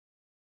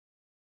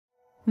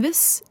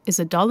This is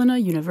a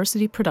Dalarna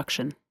University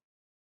production.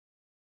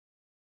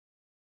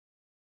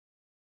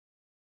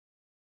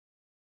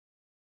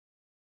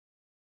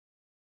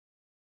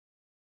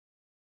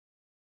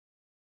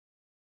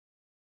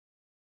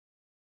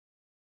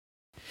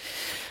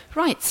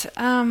 Right,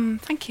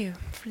 thank you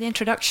for the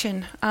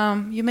introduction.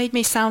 You made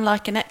me sound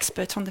like an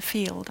expert on the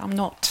field. I'm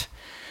not.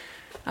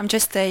 I'm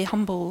just a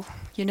humble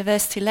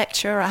university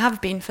lecturer. I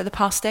have been for the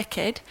past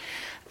decade,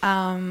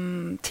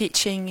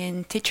 teaching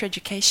in teacher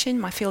education.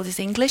 My field is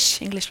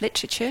English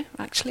literature,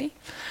 actually.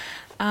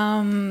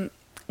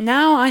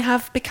 Now I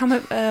have become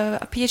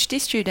a PhD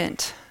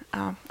student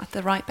at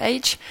the ripe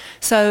age.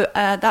 So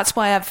that's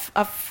why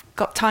I've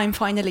got time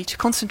finally to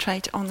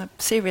concentrate on a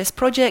serious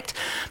project.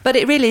 But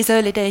it really is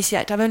early days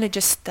yet. I've only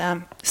just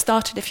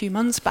started a few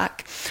months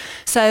back.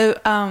 So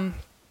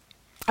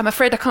I'm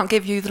afraid I can't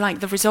give you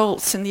the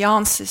results and the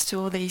answers to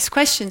all these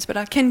questions, but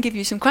I can give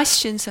you some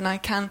questions and I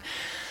can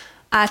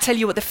tell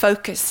you what the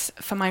focus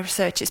for my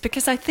research is,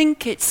 because I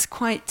think it's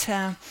quite...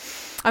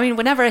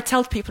 whenever I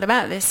tell people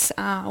about this,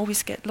 I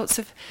always get lots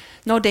of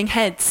nodding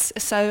heads.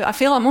 So I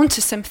feel I'm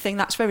onto something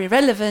that's very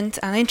relevant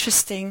and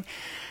interesting,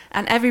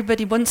 and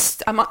everybody wants...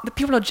 the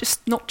people are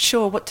just not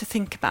sure what to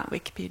think about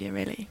Wikipedia,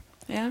 really.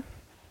 Yeah?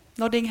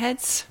 Nodding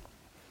heads?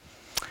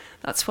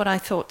 That's what I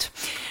thought.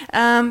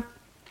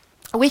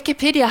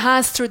 Wikipedia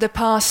has, through the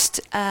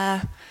past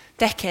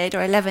decade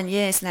or 11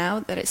 years now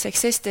that it's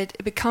existed,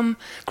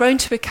 grown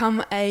to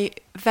become a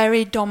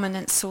very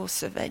dominant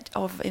source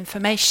of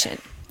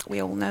information.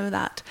 We all know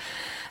that.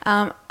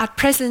 At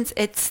present,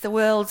 it's the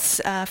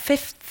world's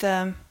fifth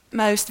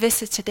most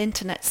visited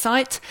internet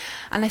site,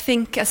 and I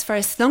think as far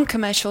as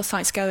non-commercial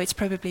sites go, it's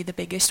probably the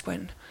biggest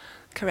one.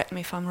 Correct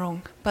me if I'm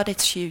wrong, but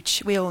it's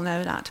huge. We all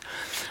know that.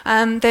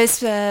 There's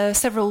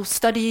several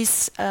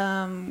studies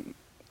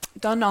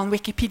done on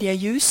Wikipedia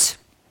use,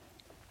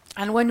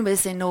 and one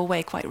was in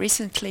Norway quite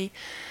recently,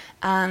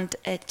 and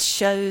it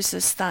shows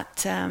us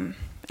that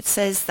it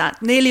says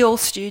that nearly all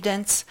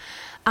students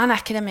and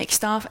academic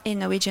staff in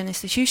Norwegian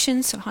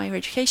institutions of higher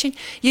education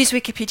use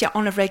Wikipedia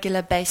on a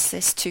regular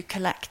basis to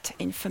collect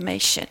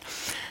information.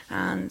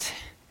 And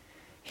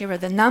here are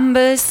the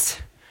numbers.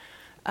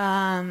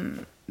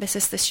 This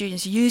is the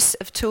students' use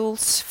of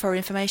tools for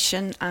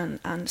information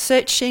and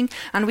searching.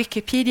 And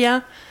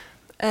Wikipedia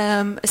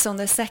is on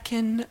the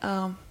second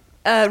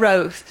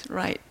row,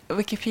 right?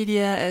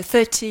 Wikipedia,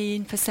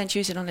 13%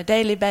 use it on a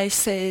daily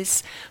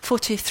basis,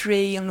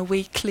 43% on a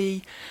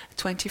weekly,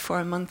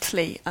 24%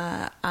 monthly,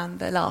 and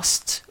the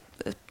last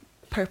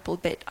purple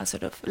bit are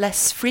sort of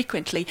less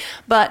frequently.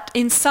 But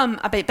in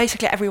some,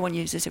 basically everyone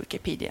uses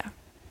Wikipedia,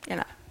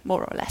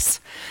 more or less.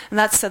 And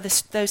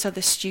those are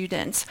the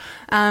students.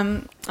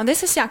 And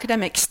this is the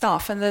academic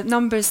staff, and the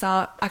numbers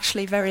are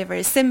actually very,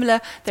 very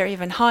similar. They're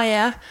even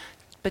higher,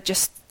 but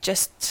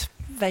just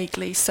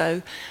vaguely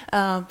so.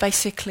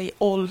 Basically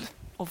all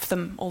of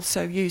them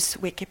also use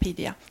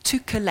Wikipedia to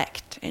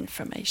collect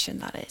information,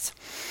 that is.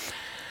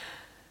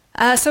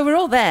 So we're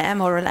all there,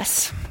 more or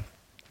less.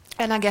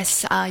 And I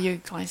guess you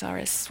guys are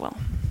as well.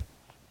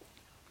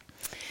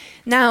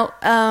 Now,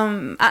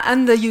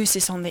 and the use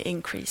is on the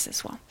increase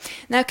as well.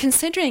 Now,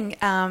 considering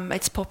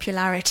its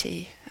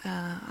popularity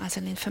as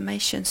an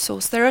information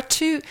source, there are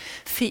two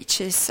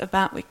features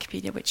about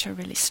Wikipedia which are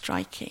really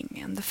striking.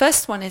 And the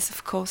first one is,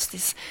 of course,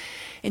 this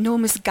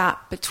enormous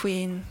gap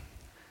between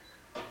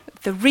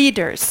the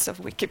readers of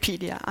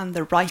Wikipedia and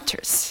the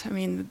writers.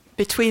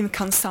 Between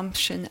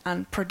consumption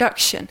and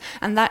production.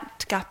 And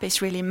that gap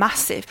is really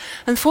massive.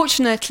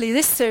 Unfortunately,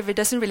 this survey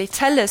doesn't really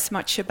tell us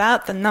much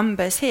about the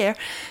numbers here.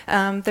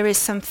 There is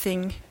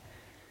something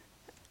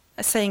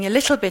saying a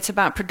little bit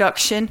about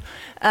production.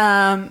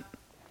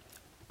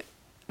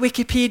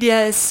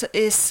 Wikipedia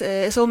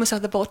is almost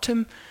at the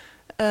bottom,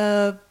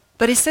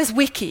 but it says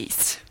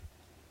wikis.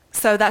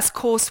 So that's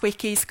course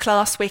wikis,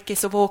 class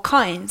wikis of all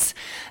kinds.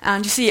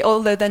 And you see,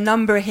 although the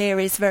number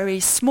here is very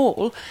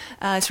small,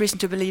 there's reason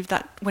to believe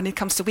that when it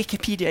comes to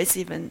Wikipedia, it's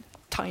even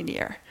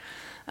tinier.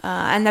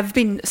 And there have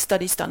been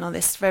studies done on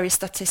this, very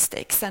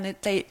statistics, and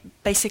they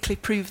basically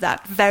prove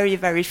that very,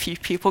 very few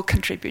people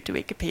contribute to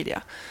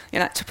Wikipedia,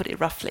 to put it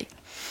roughly.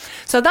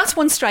 So that's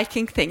one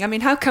striking thing.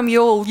 How come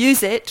you all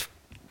use it,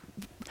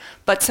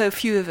 but so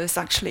few of us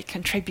actually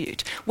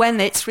contribute, when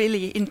it's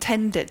really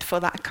intended for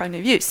that kind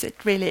of use?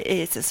 It really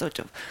is a sort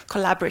of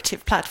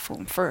collaborative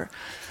platform for,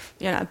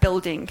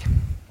 building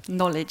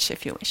knowledge,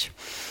 if you wish.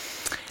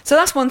 So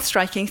that's one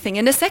striking thing.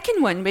 And the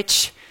second one,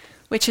 which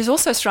is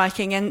also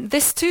striking, and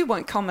this too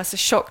won't come as a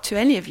shock to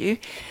any of you,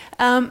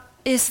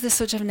 is the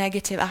sort of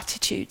negative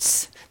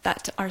attitudes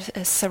that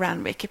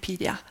surround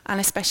Wikipedia, and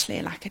especially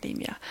in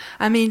academia.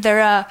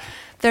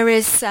 There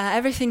is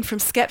everything from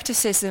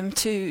skepticism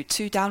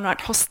to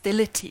downright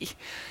hostility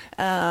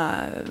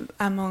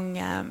among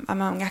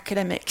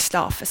academic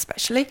staff,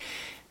 especially.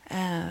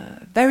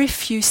 Very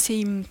few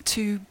seem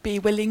to be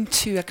willing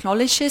to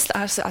acknowledge this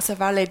as a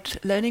valid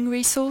learning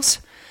resource.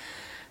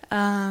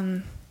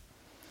 And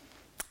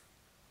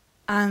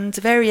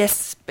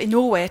in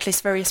Norway at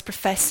least, various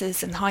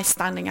professors and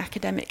high-standing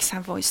academics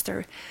have voiced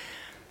their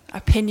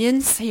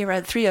opinions. Here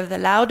are three of the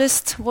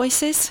loudest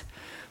voices.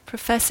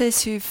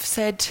 Professors who've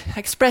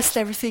expressed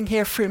everything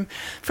here from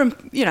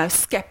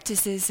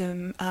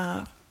skepticism,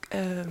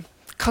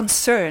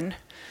 concern,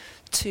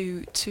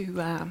 to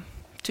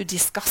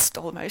disgust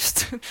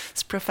almost.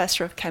 This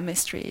professor of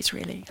chemistry is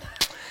really,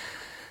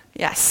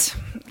 yes,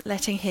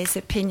 letting his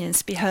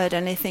opinions be heard,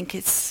 and I think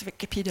it's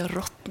Wikipedia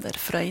råtner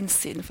fra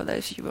innsiden for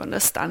those of you who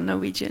understand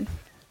Norwegian.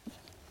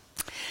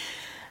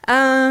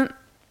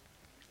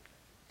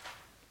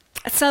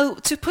 So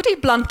to put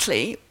it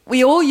bluntly,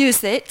 we all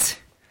use it,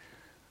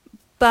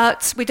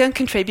 but we don't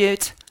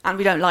contribute and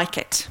we don't like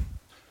it.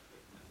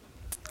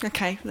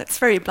 Okay, that's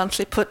very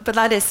bluntly put, but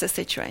that is the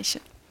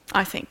situation,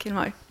 I think,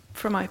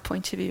 from my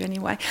point of view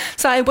anyway.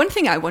 So one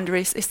thing I wonder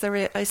is there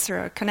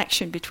a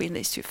connection between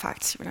these two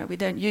facts? We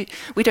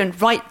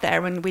don't write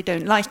there when we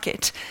don't like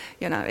it.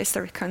 Is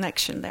there a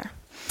connection there?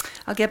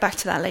 I'll get back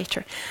to that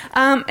later.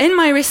 In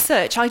my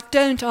research, I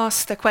don't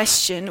ask the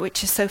question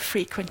which is so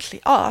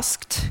frequently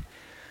asked.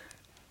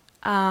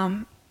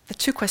 The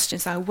two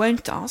questions I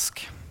won't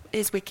ask: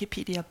 is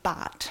Wikipedia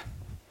bad?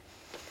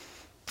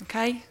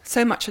 Okay,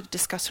 so much of the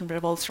discussion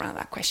revolves around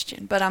that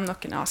question, but I'm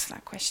not going to ask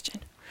that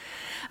question.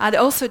 I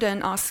also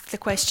don't ask the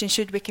question,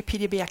 should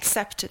Wikipedia be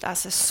accepted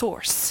as a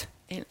source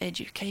in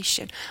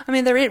education? I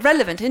mean, they're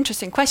relevant,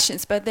 interesting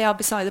questions, but they are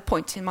beside the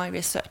point in my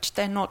research.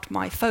 They're not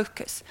my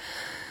focus.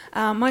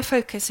 My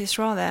focus is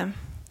rather,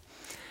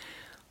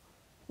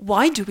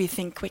 why do we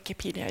think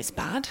Wikipedia is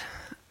bad?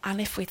 And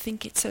if we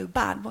think it's so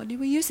bad, why do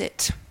we use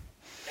it?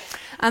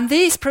 And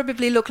these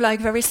probably look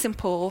like very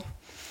simple,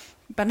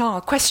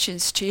 banal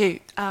questions to you,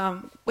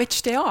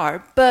 which they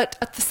are, but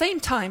at the same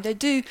time they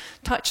do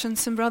touch on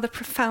some rather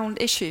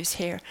profound issues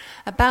here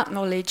about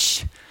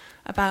knowledge,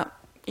 about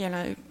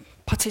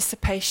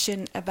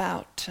participation,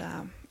 about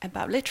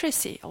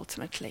literacy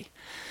ultimately.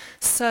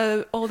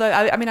 So although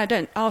I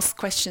don't ask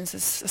questions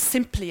as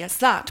simply as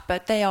that,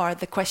 but they are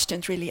the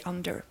questions really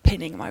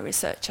underpinning my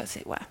research, as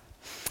it were.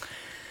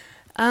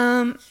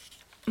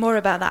 More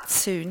about that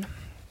soon.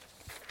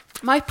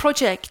 My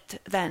project,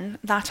 then,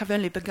 that I've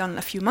only begun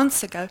a few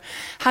months ago,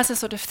 has a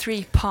sort of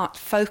three-part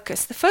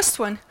focus. The first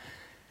one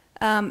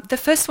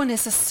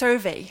is a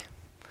survey.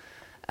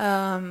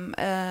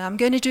 I'm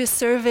going to do a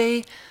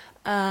survey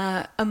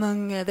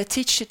among the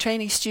teacher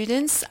training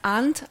students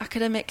and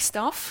academic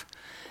staff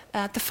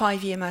at the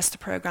 5-year master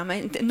program.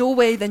 In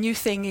Norway, the new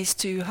thing is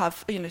to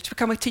have, to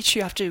become a teacher,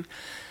 you have to,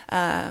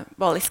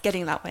 it's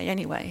getting that way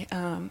anyway.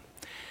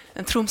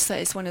 And Tromsø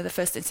is one of the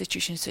first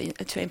institutions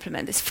to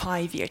implement this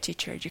 5-year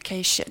teacher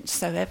education.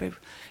 So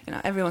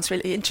everyone's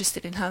really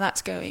interested in how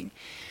that's going.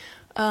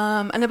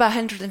 And about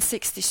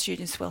 160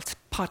 students will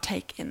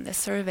partake in the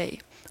survey,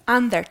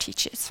 and their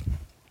teachers.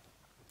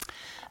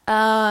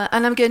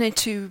 And I'm going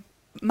to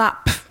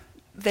map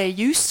their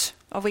use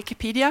of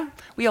Wikipedia.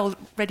 We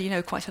already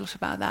know quite a lot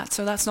about that,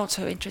 so that's not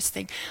so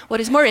interesting.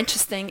 What is more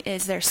interesting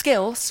is their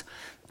skills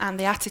and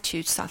the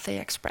attitudes that they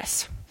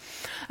express.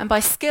 And by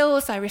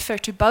skills, I refer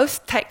to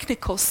both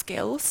technical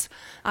skills,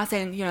 as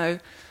in,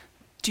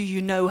 do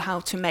you know how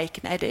to make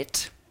and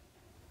edit?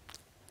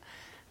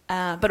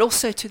 But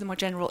also to the more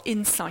general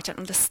insight and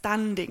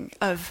understanding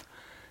of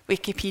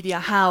Wikipedia,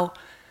 how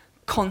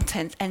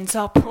content ends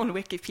up on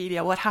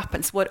Wikipedia, what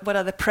happens, what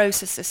are the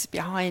processes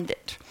behind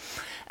it.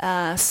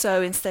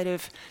 So instead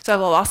of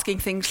asking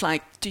things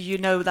like, do you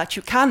know that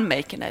you can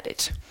make and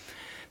edit?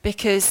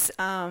 Because,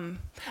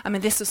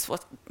 this is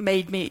what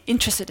made me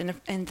interested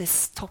in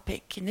this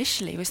topic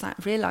initially, was that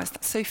I realized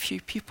that so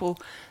few people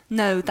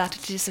know that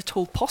it is at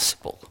all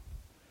possible.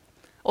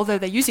 Although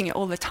they're using it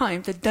all the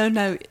time, they don't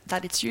know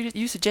that it's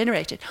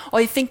user-generated.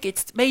 Or they think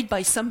it's made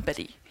by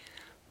somebody,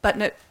 but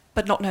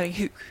not knowing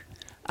who.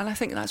 And I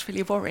think that's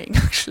really worrying,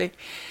 actually.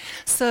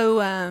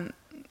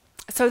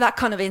 So that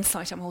kind of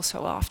insight I'm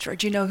also after.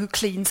 Do you know who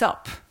cleans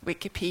up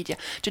Wikipedia?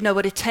 Do you know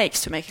what it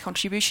takes to make a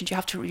contribution? Do you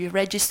have to be a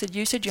registered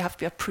user? Do you have to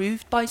be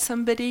approved by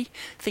somebody?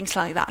 Things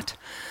like that.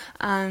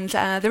 And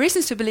the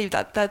reasons to believe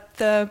that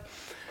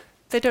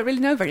they don't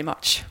really know very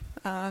much.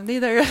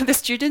 Neither the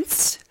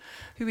students,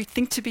 who we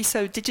think to be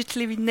so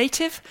digitally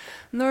native,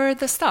 nor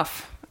the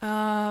staff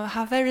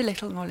have very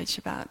little knowledge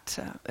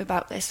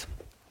about this.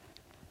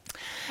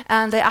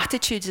 And the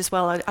attitudes as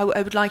well, I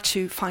would like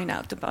to find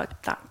out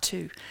about that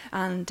too.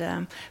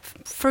 And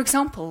for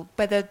example,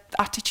 whether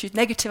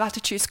negative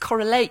attitudes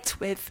correlate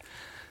with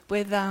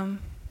the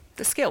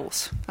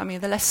skills. I mean,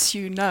 the less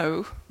you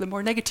know, the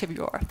more negative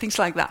you are, things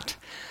like that.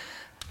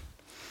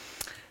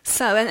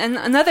 So, and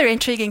another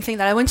intriguing thing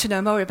that I want to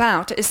know more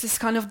about is this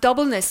kind of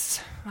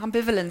doubleness,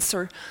 ambivalence,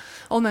 or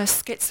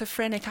almost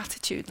schizophrenic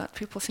attitude that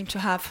people seem to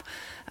have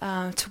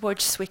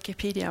towards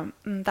Wikipedia,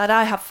 that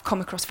I have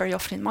come across very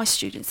often in my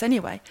students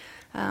anyway,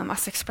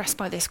 as expressed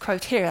by this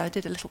quote here. I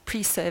did a little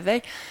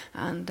pre-survey,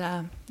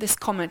 and this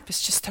comment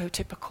was just so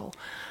typical.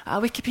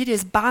 Wikipedia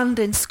is banned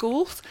in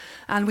schools,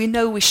 and we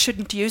know we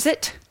shouldn't use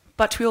it,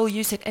 but we all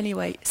use it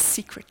anyway,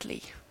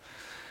 secretly.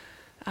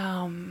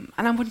 And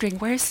I'm wondering,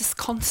 where is this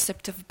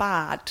concept of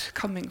bad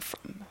coming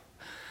from?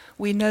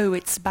 We know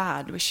it's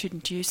bad, we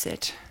shouldn't use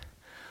it.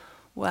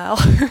 well,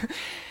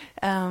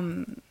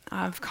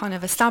 I've kind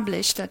of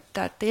established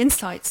that the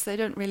insights, they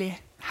don't really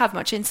have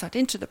much insight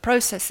into the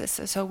processes.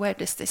 So where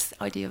does this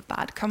idea of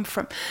bad come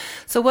from?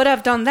 So what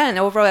I've done then,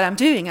 or what I'm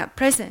doing at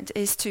present,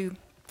 is to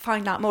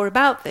find out more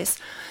about this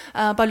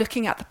by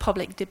looking at the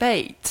public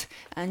debate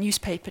and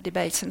newspaper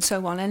debates and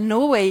so on. And in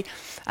Norway,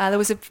 there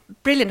was a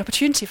brilliant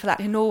opportunity for that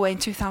in Norway in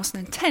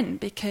 2010,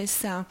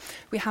 because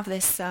we have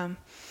this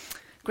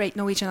great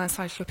Norwegian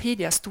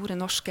encyclopedia, Store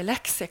Norske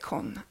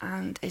Leksikon,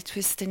 and it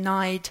was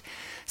denied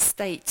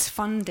state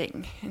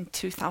funding in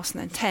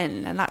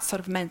 2010, and that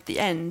sort of meant the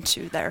end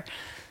to their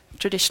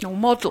traditional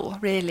model,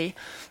 really.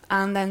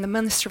 And then the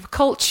Minister of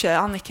Culture,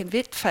 Anniken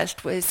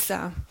Huitfeldt, was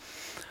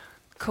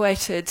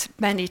quoted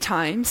many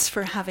times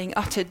for having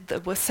uttered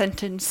the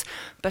sentence,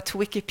 "But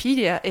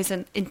Wikipedia is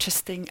an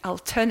interesting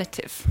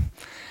alternative,"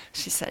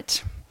 she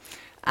said.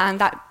 And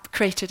that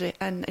created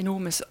an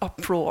enormous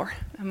uproar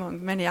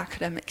among many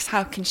academics.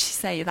 How can she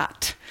say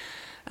that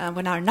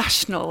when our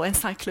national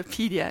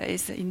encyclopedia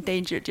is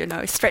endangered,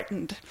 is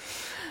threatened?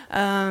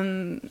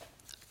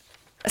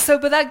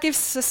 But that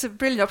gives us a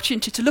brilliant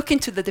opportunity to look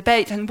into the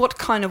debate and what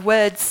kind of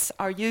words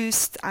are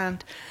used.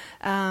 And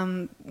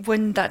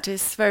one that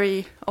is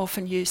very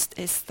often used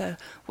is the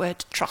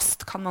word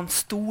trust. Kan man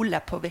stole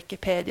på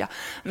Wikipedia?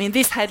 I mean,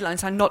 these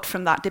headlines are not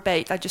from that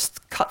debate. I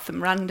just cut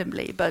them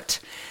randomly, but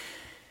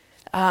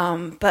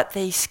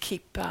these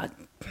keep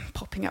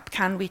popping up.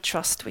 Can we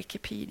trust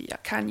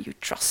Wikipedia? Can you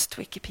trust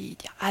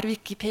Wikipedia? Är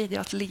Wikipedia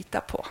att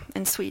lita på?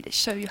 In Swedish.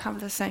 So you have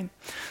the same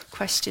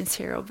questions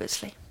here,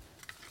 obviously.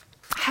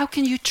 How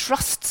can you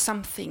trust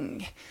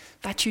something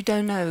that you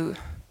don't know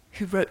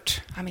who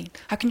wrote? I mean,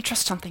 how can you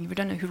trust something if you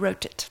don't know who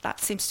wrote it? That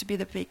seems to be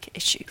the big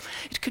issue.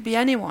 It could be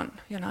anyone,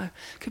 It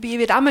could be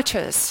even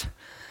amateurs.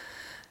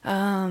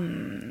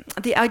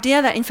 The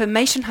idea that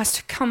information has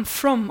to come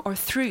from or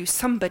through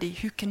somebody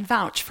who can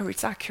vouch for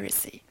its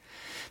accuracy.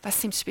 That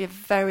seems to be a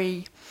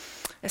very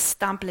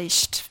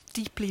established,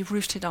 deeply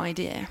rooted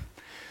idea,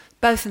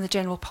 both in the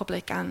general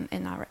public and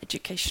in our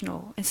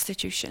educational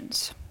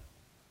institutions.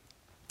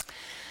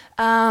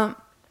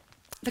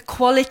 The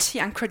quality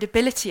and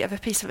credibility of a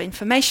piece of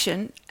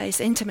information is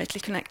intimately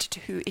connected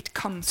to who it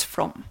comes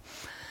from.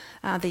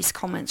 These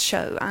comments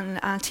show,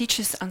 and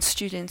teachers and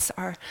students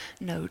are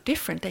no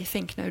different. They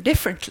think no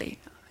differently,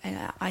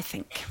 I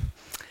think.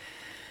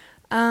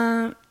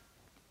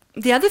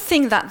 The other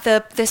thing that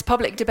this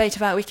public debate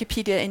about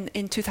Wikipedia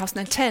in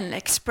 2010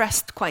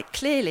 expressed quite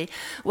clearly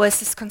was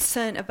this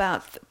concern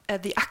about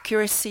the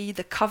accuracy,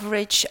 the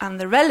coverage, and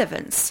the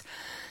relevance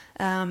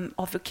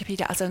of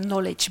Wikipedia as a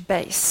knowledge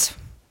base.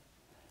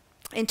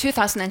 In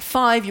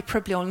 2005, you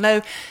probably all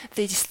know,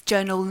 this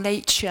journal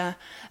Nature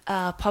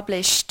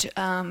published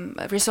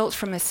results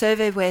from a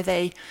survey where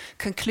they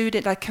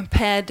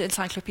compared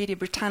Encyclopedia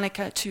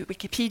Britannica to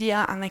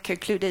Wikipedia, and they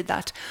concluded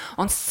that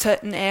on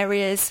certain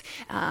areas,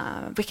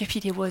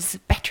 Wikipedia was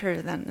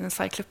better than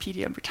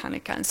Encyclopedia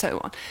Britannica, and so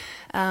on.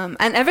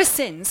 And ever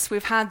since,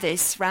 we've had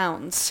these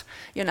rounds,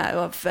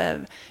 of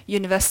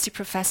university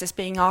professors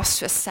being asked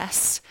to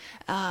assess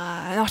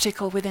an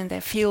article within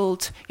their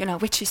field,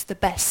 which is the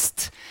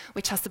best,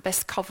 which has the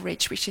best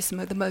coverage, which is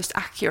the most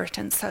accurate,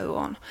 and so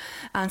on.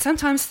 And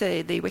sometimes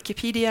the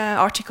Wikipedia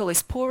article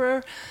is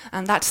poorer,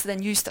 and that's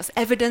then used as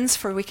evidence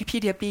for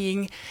Wikipedia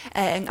being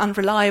an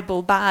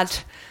unreliable,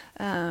 bad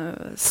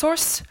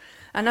source.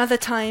 And other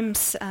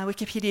times, the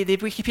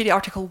Wikipedia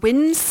article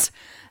wins,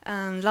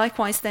 and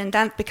likewise, then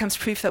that becomes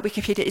proof that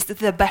Wikipedia is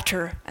the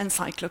better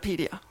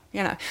encyclopedia.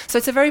 So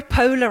it's a very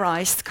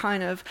polarized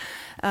kind of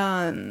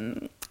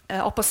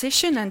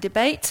opposition and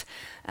debate.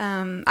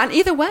 And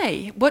either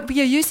way, what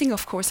we are using,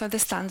 of course, are the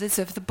standards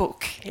of the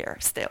book here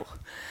still.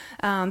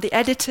 The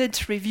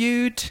edited,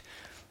 reviewed,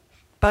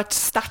 but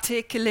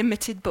static,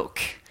 limited book.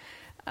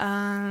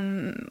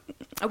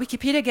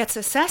 Wikipedia gets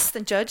assessed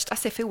and judged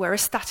as if it were a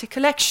static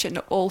collection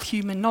of all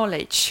human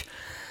knowledge.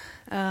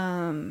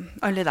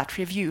 Only that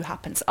review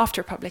happens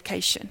after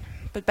publication.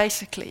 But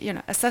basically,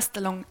 assessed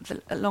along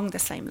the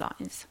same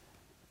lines.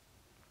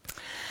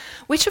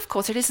 Which, of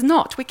course, it is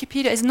not.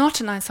 Wikipedia is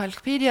not an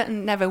encyclopedia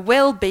and never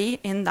will be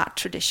in that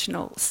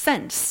traditional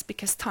sense,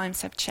 because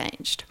times have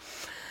changed.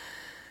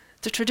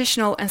 The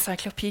traditional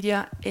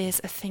encyclopedia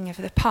is a thing of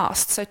the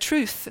past. So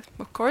truth,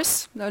 of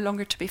course, no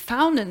longer to be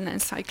found in an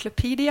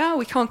encyclopedia.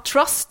 We can't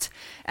trust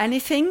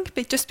anything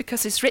just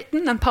because it's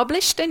written and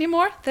published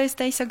anymore. Those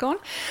days are gone.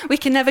 We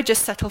can never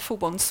just settle for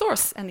one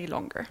source any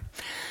longer.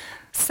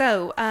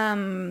 So,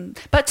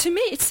 but to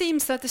me, it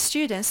seems that the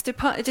students,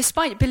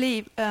 despite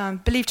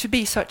believed to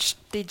be such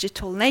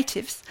digital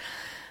natives,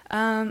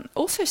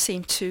 also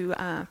seem to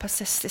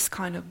possess this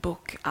kind of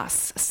book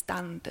as a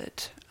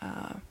standard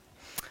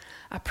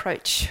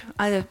approach.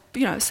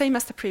 Same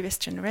as the previous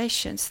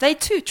generations. They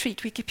too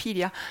treat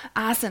Wikipedia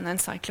as an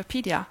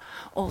encyclopedia,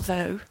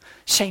 although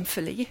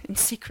shamefully, in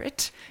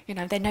secret.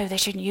 They know they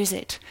shouldn't use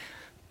it,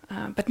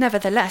 but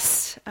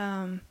nevertheless.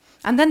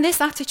 And then this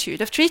attitude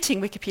of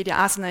treating Wikipedia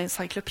as an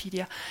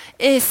encyclopedia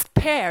is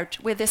paired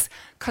with this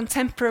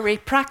contemporary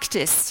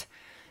practice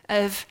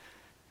of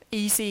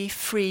easy,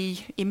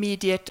 free,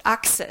 immediate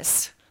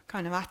access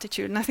kind of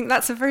attitude. And I think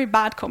that's a very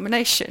bad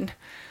combination.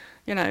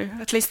 You know,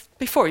 at least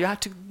before you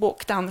had to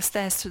walk down the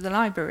stairs to the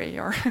library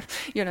or,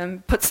 you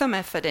know, put some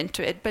effort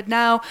into it. But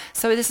now,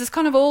 so this is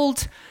kind of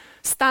old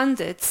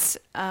standards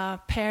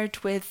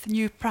paired with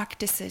new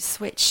practices,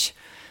 which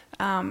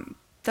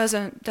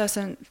doesn't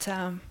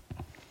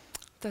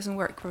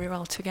work very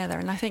well together.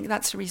 And I think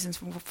that's the reason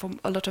for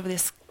a lot of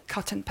this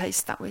cut and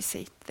paste that we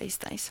see these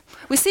days.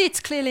 We see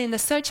it clearly in the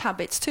search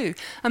habits too.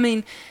 I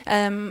mean,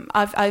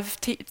 I've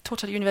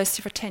taught at the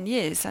university for 10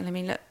 years, and I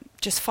mean,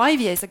 just 5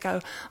 years ago,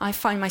 I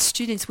find my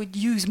students would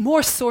use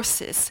more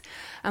sources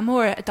and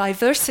more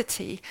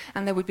diversity,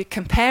 and they would be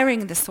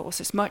comparing the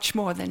sources much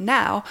more than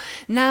now.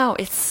 Now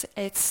it's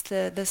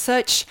the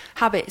search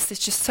habits is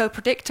just so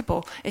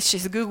predictable. It's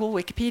just Google,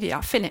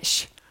 Wikipedia,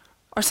 finish,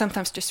 or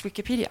sometimes just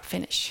Wikipedia,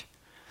 finish.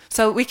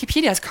 So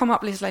Wikipedia has come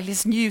up with like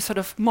this new sort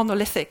of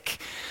monolithic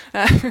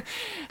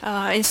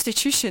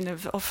institution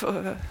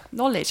of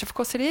knowledge. Of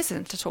course, it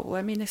isn't at all.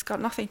 I mean, it's got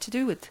nothing to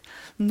do with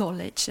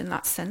knowledge in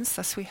that sense,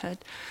 as we heard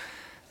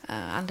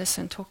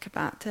Anderson talk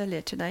about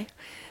earlier today.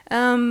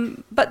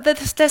 But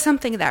there's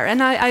something there,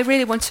 and I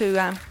really want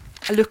to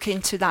look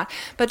into that.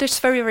 But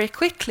just very, very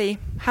quickly,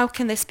 how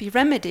can this be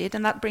remedied?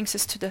 And that brings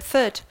us to the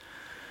third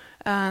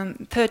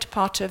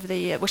part of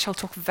the, which I'll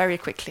talk very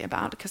quickly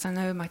about, because I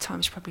know my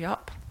time is probably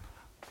up.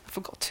 I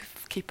forgot to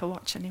keep a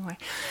watch anyway.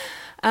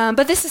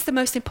 But this is the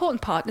most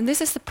important part, and this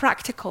is the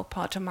practical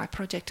part of my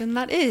project, and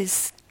that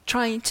is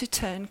trying to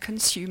turn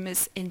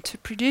consumers into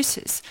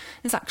producers.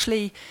 It's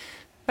actually,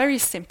 very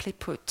simply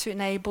put, to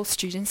enable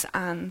students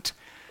and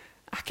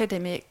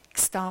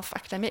academics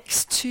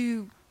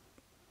to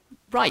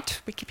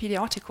write Wikipedia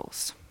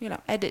articles, you know,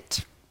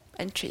 edit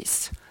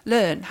entries,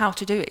 learn how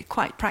to do it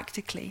quite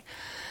practically.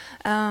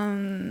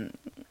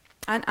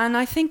 And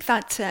I think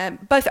that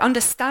both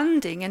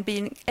understanding and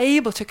being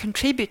able to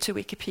contribute to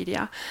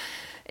Wikipedia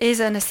is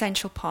an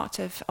essential part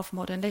of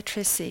modern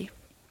literacy.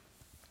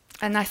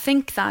 And I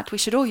think that we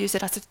should all use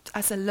it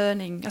as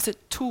a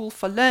tool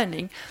for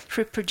learning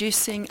through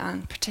producing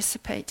and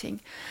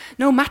participating.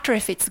 No matter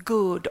if it's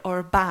good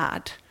or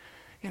bad,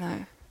 you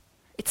know,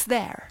 it's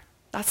there.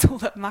 That's all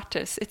that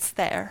matters. It's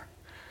there.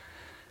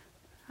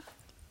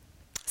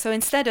 So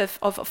instead of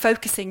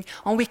focusing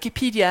on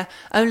Wikipedia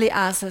only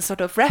as a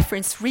sort of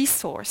reference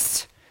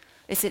resource,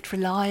 is it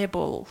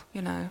reliable,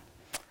 you know,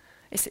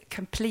 is it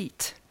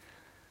complete?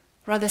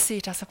 Rather see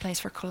it as a place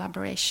for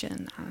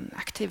collaboration and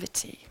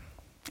activity,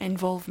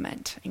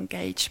 involvement,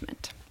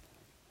 engagement.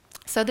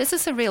 So this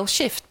is a real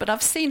shift, but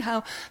I've seen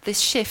how this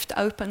shift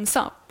opens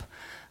up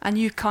a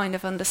new kind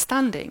of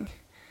understanding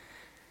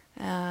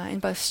in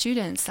both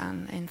students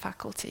and in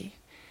faculty.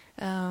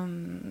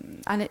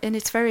 And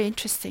it's very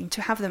interesting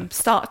to have them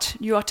start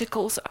new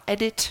articles,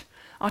 edit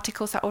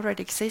articles that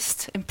already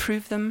exist,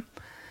 improve them.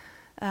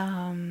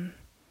 And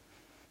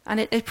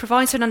it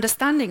provides an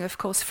understanding, of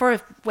course,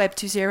 for Web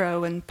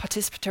 2.0 and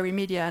participatory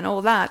media and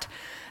all that,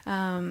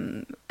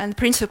 and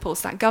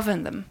principles that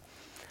govern them.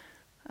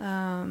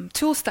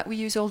 Tools that we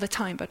use all the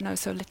time but know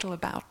so little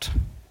about,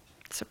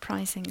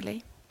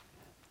 surprisingly.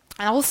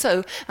 And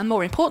also, and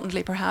more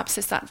importantly perhaps,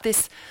 is that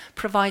this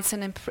provides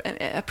an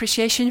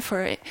appreciation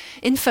for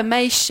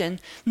information,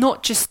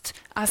 not just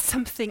as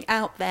something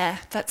out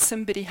there that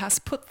somebody has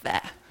put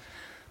there,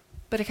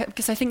 but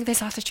because I think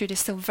this attitude is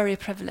still very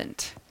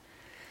prevalent.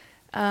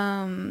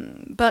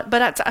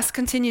 But as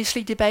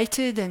continuously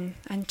debated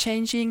and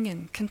changing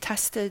and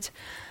contested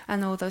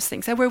and all those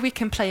things, and where we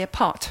can play a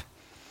part.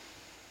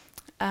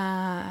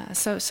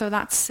 So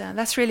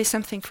that's really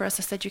something for us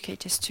as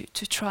educators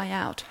to try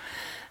out.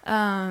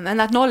 And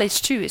that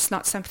knowledge too is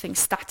not something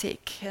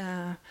static,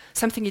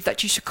 something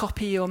that you should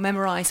copy or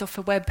memorize off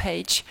a web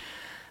page,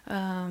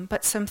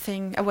 but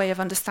a way of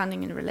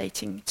understanding and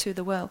relating to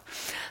the world.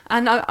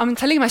 And I'm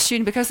telling my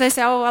students, because they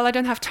say, oh, well, I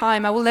don't have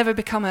time, I will never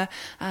become a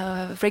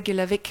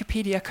regular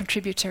Wikipedia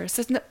contributor.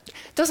 So it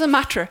doesn't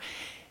matter.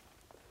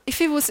 If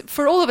it was,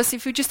 for all of us,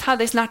 if we just had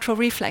this natural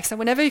reflex, and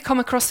whenever you come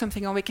across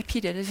something on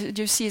Wikipedia that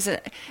you see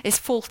is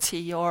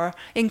faulty or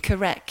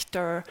incorrect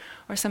or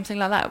something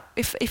like that,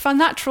 if our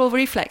natural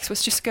reflex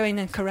was just go in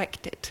and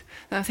correct it,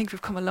 then I think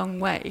we've come a long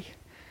way.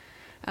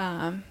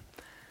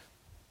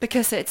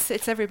 Because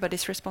it's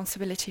everybody's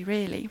responsibility,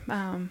 really.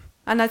 And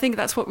I think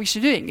that's what we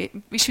should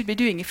be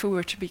doing if we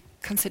were to be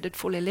considered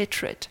fully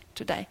literate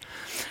today.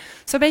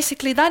 So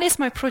basically, that is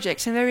my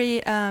project, and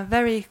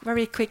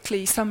very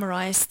quickly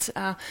summarized.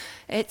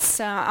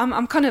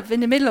 I'm kind of in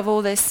the middle of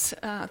all this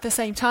at the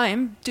same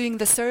time, doing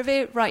the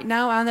survey right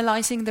now,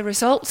 analyzing the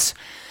results,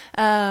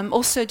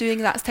 also doing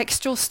that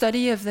textual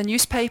study of the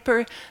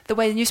newspaper, the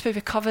way the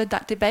newspaper covered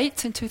that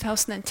debate in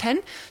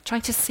 2010,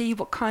 trying to see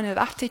what kind of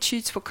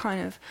attitudes, what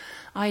kind of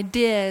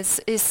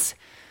ideas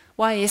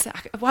why is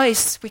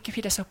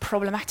Wikipedia so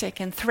problematic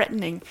and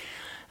threatening.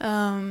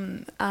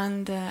 And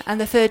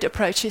the third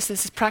approach is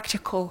this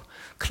practical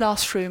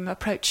classroom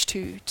approach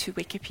to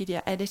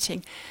Wikipedia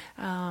editing,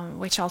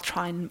 which I'll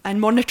try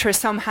and monitor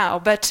somehow.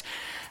 But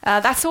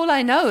that's all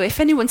I know. If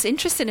anyone's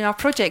interested in our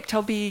project,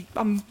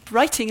 I'm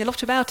writing a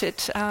lot about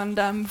it, and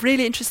I'm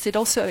really interested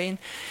also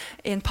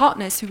in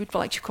partners who would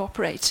like to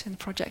cooperate in the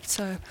project.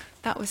 So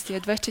that was the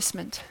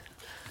advertisement.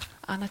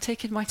 And I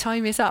take it my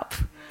time is up.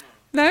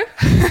 No?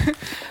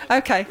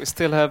 Okay. We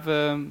still have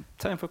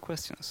time for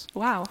questions.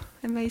 Wow,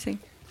 amazing.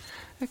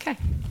 Okay.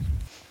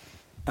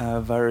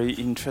 Very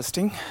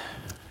interesting.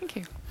 Thank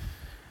you.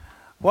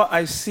 Well,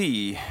 I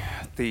see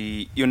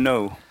your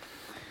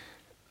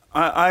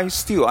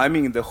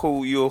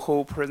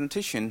whole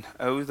presentation,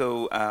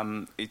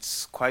 although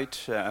it's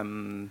quite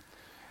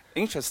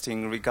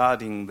interesting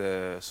regarding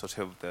the sort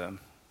of the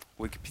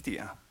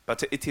Wikipedia,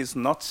 but it is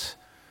not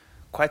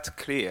quite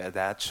clear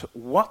that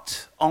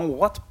on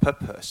what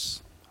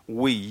purpose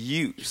we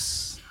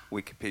use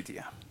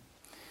Wikipedia.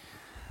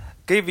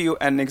 Give you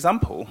an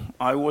example.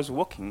 I was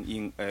working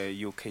in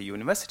a UK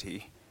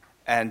university,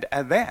 and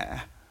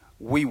there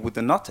we would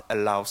not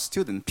allow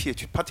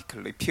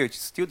particularly PhD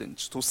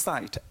students, to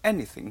cite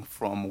anything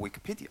from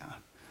Wikipedia.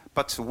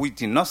 But we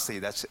did not say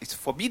that it's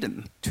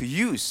forbidden to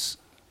use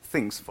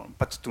things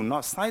but do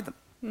not cite them.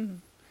 Mm-hmm.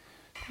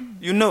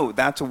 You know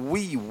that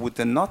we would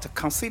not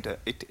consider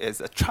it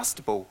as a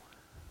trustable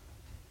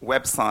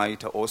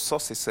website or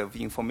sources of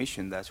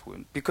information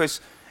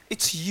because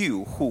it's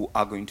you who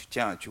are going to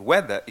judge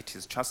whether it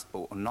is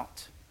trustable or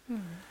not.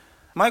 Mm.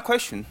 My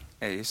question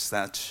is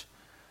that,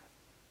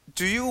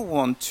 do you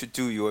want to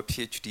do your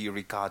PhD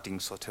regarding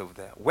sort of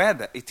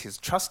whether it is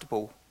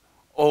trustable,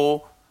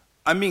 or,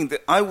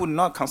 I would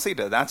not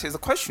consider that as a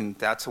question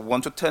that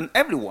want to turn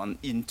everyone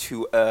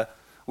into a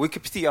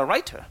Wikipedia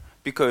writer,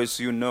 because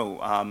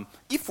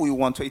if we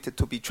want it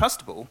to be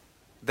trustable,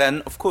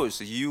 then of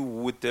course you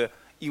would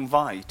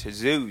invite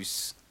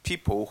those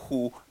people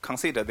who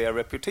consider their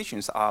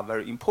reputations are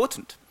very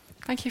important.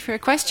 Thank you for your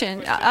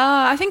question.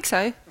 I think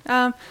so.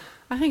 I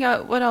think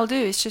what I'll do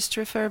is just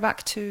refer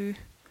back to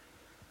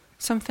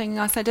something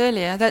I said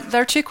earlier, that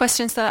there are two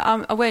questions that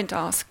I won't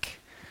ask.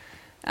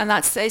 And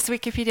that's, is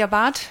Wikipedia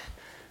bad?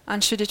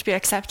 And should it be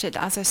accepted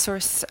as a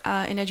source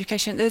in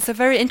education? Those are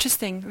very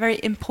interesting, very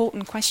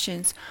important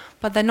questions,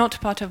 but they're not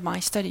part of my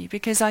study,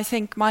 because I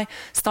think my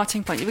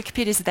starting point,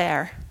 Wikipedia is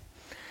there.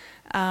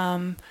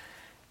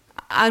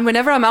 And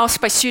whenever I'm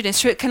asked by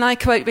students, can I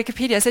quote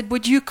Wikipedia? I said,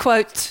 would you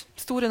quote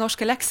Store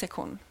Norske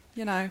Leksikon?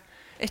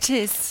 It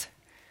is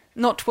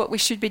not what we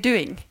should be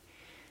doing.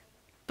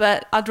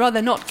 But I'd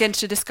rather not get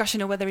into a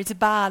discussion of whether it's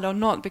bad or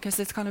not, because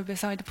it's kind of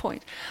beside the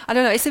point. I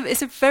don't know,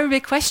 it's a very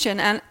big question,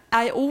 and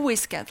I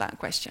always get that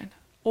question.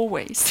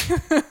 Always.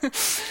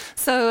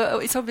 So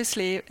it's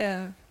obviously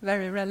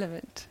very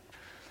relevant.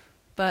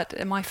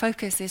 But my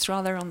focus is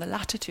rather on the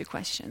latter two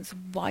questions.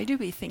 Why do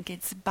we think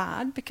it's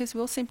bad? Because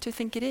we all seem to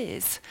think it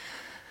is.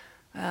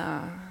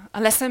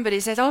 Unless somebody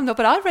says, oh, no,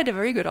 but I read a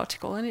very good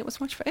article and it was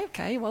much better.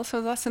 Okay, well,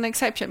 so that's an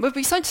exception. But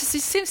we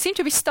seem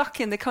to be stuck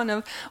in the kind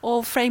of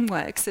all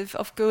frameworks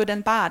of good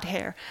and bad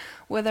here.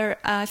 Whether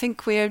I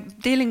think we're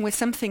dealing with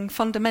something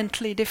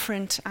fundamentally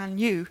different and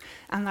new,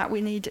 and that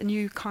we need a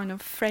new kind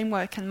of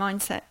framework and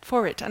mindset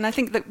for it. And I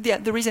think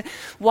that the reason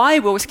why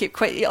we always keep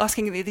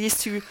asking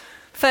these two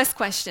first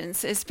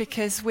questions is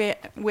because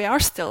we are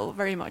still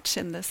very much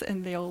in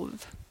the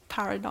old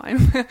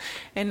paradigm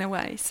in a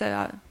way.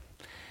 So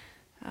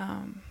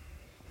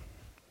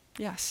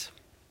yes,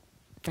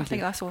 I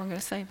think that's all I'm going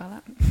to say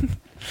about that.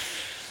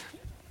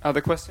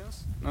 Other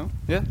questions? No?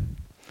 Yeah.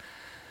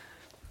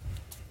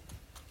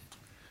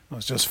 I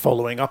was just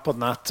following up on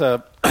that.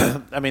 The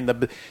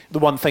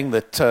one thing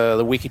that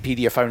the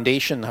Wikipedia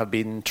Foundation have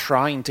been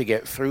trying to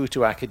get through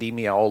to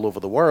academia all over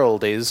the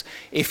world is,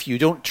 if you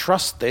don't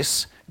trust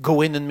this,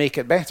 go in and make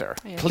it better.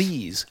 Yes.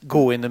 Please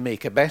go in and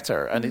make it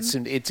better. And it's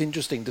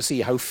interesting to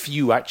see how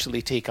few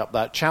actually take up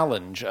that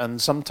challenge.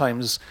 And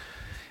sometimes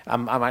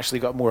I'm actually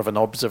got more of an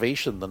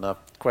observation than a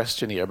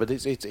question here, but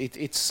it's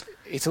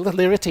a little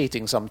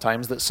irritating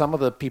sometimes that some of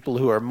the people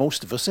who are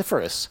most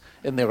vociferous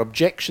in their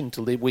objection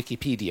to the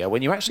Wikipedia,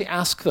 when you actually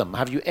ask them,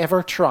 have you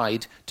ever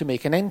tried to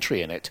make an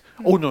entry in it?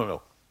 Oh,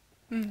 no.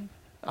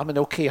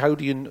 Okay, how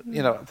do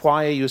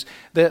why are you...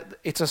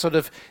 It's a sort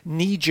of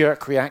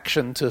knee-jerk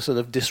reaction to sort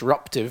of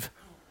disruptive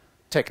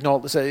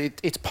technology. So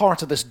it's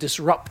part of this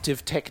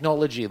disruptive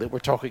technology that we're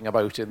talking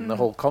about in the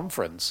whole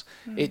conference.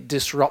 It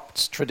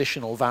disrupts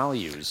traditional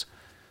values.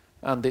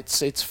 And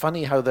it's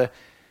funny how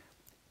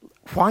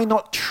why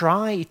not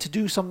try to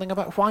do something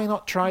about... Why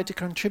not try to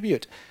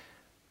contribute?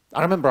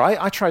 I remember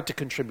I tried to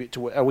contribute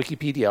to a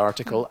Wikipedia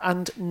article,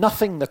 and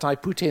nothing that I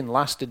put in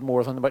lasted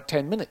more than about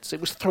 10 minutes. It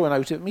was thrown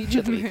out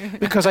immediately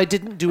because I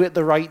didn't do it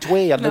the right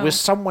way, and there was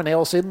someone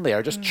else in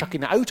there just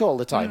chucking it out all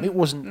the time. It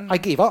wasn't... I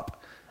gave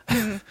up.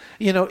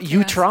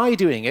 You try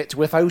doing it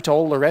without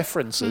all the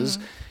references.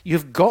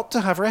 You've got to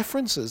have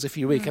references if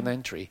you make an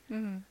entry.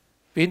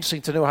 Be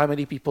interesting to know how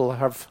many people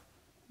have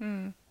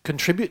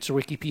contribute to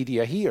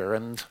Wikipedia here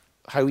and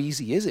how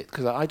easy is it?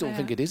 Because I don't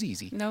think it is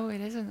easy. No,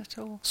 it isn't at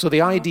all. So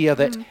the idea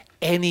that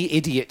any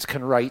idiot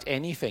can write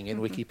anything in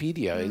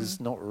Wikipedia is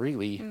not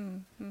really...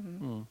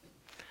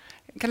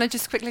 Can I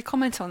just quickly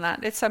comment on that?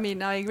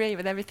 I agree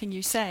with everything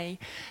you say,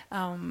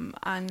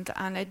 and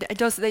it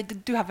does. They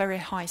do have very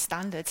high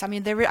standards. I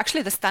mean,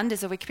 actually the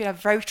standards of Wikipedia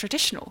are very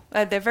traditional.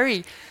 They're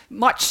very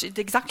much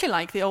exactly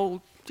like the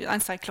old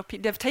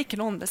encyclopedia. They've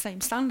taken on the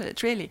same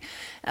standards, really.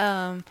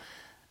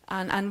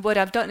 And what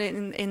I've done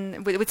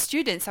with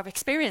students, I've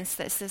experienced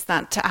this, is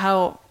that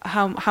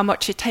how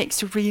much it takes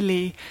to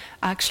really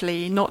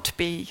actually not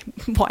be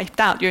wiped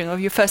out,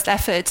 your first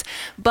effort.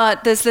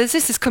 But there's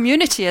this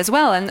community as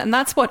well, and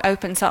that's what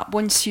opens up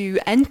once you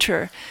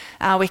enter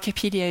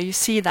Wikipedia. You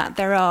see that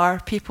there are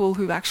people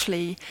who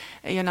actually,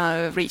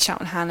 reach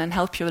out hand and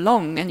help you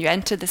along, and you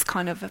enter this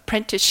kind of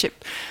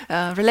apprenticeship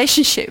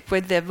relationship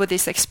with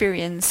these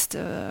experienced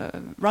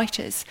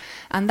writers,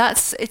 and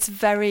it's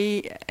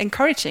very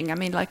encouraging. I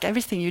mean, like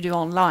everything you do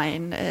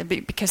online,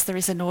 because there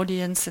is an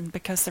audience and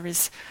because there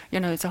is,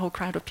 it's a whole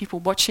crowd of people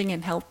watching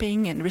and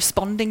helping and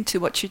responding to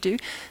what you do.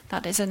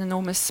 That is an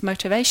enormous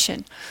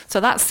motivation. So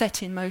that's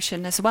set in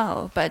motion as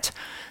well, but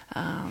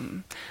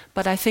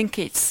I think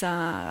it's.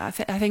 I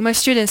think most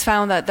students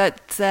found that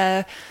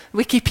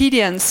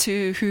Wikipedians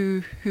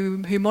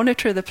who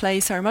monitor the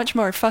place are much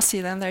more fussy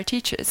than their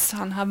teachers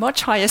and have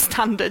much higher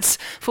standards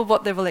for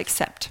what they will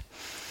accept.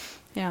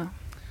 Yeah.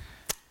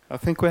 I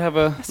think we have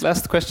a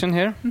last question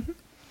here. Mm-hmm.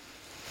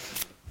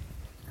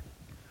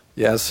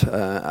 Yes.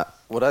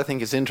 What I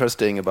think is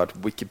interesting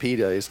about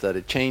Wikipedia is that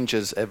it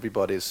changes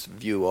everybody's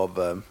view of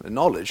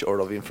knowledge or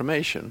of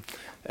information,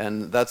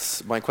 and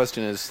that's my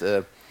question is.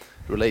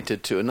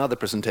 Related to another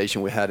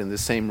presentation we had in the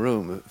same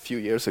room a few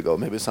years ago.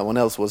 Maybe someone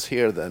else was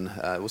here then.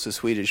 It was a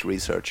Swedish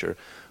researcher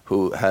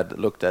who had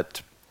looked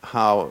at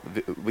how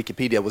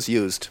Wikipedia was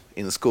used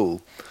in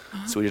school,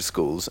 Swedish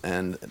schools.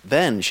 And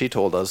then she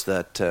told us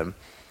that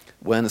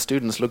when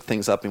students looked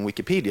things up in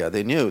Wikipedia,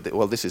 they knew that,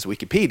 well, this is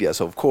Wikipedia,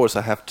 so of course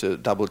I have to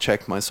double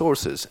check my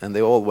sources. And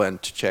they all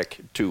went to check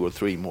 2 or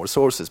 3 more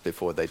sources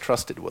before they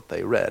trusted what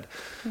they read.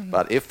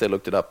 But if they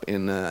looked it up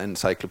in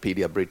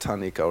Encyclopedia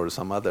Britannica or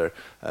some other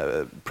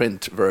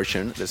print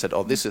version, they said,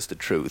 oh, this is the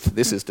truth.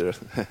 This is the,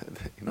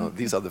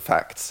 these are the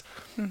facts.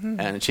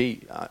 And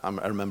she, I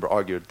remember,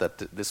 argued that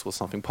this was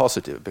something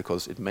positive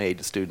because it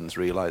made students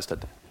realize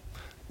that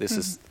this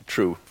is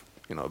true.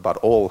 About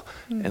all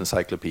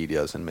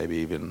encyclopedias and maybe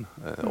even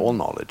all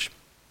knowledge,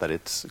 that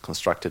it's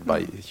constructed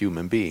by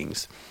human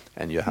beings,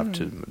 and you have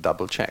to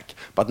double check.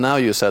 But now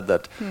you said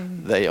that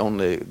they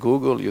only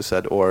Google, you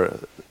said, or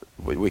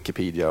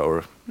Wikipedia,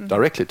 or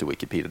directly to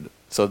Wikipedia.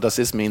 So does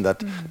this mean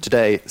that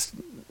today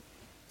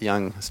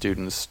young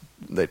students,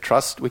 they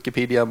trust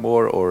Wikipedia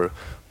more, or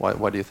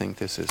why do you think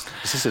this is?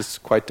 This is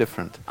quite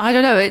different. I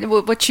don't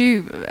know. What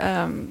you,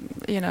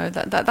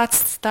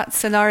 that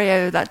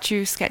scenario that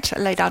you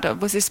laid out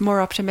was this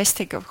more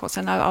optimistic, of course,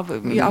 and I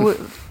would,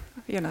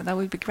 that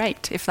would be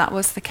great if that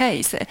was the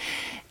case.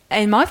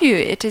 In my view,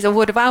 it is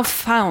what I've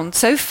found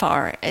so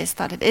far is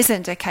that it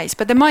isn't a case,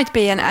 but there might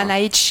be an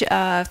age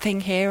thing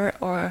here,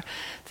 or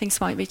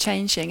things might be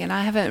changing, and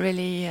I haven't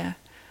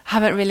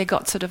really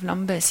got sort of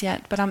numbers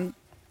yet, but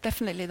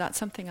definitely that's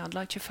something I'd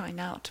like to find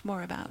out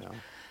more about. Yeah.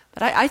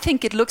 But I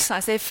think it looks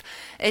as if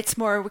it's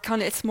more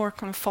kind of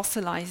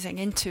fossilizing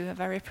into a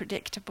very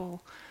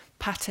predictable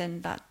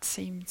pattern that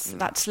seems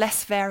that's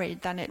less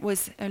varied than it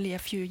was only a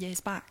few years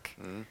back.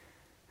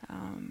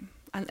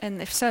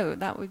 And if so,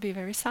 that would be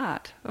very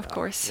sad, of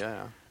course.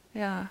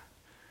 Yeah.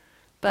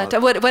 But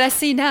what I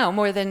see now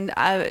more than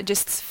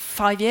just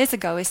 5 years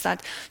ago is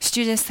that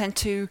students tend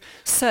to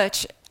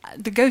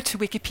go to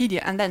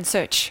Wikipedia and then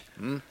search.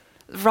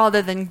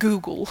 Rather than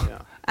Google,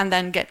 and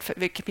then get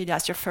Wikipedia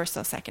as your first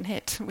or second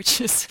hit,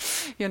 which is,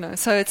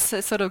 so it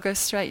sort of goes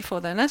straight for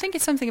them. And I think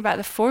it's something about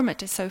the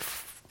format is so,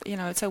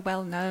 it's so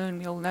well known.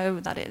 We all know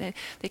that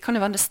they kind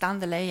of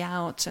understand the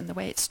layout and the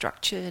way it's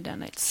structured,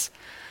 and it's,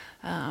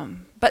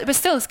 but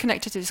still it's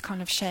connected to this kind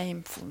of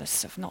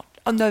shamefulness of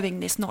knowing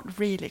this not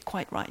really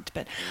quite right.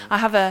 But I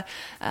have a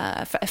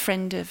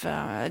friend of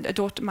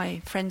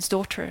my friend's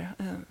daughter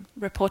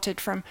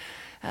reported from.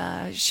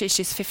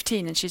 She's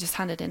 15 and she just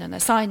handed in an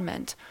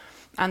assignment,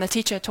 and the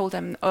teacher told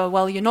them, "Oh,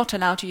 well, you're not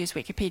allowed to use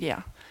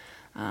Wikipedia."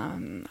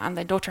 And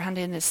the daughter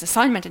handed in this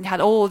assignment and had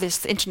all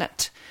these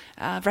internet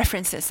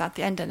references at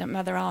the end. And the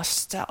mother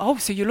asked, "Oh,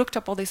 so you looked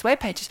up all these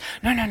web pages?"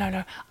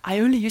 No. I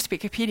only used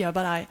Wikipedia,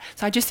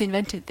 so I just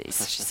invented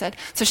these. She said.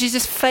 So she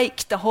just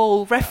faked the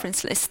whole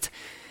reference list.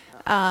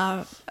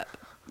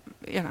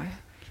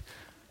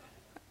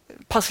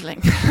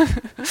 Puzzling.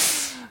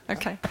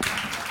 Okay.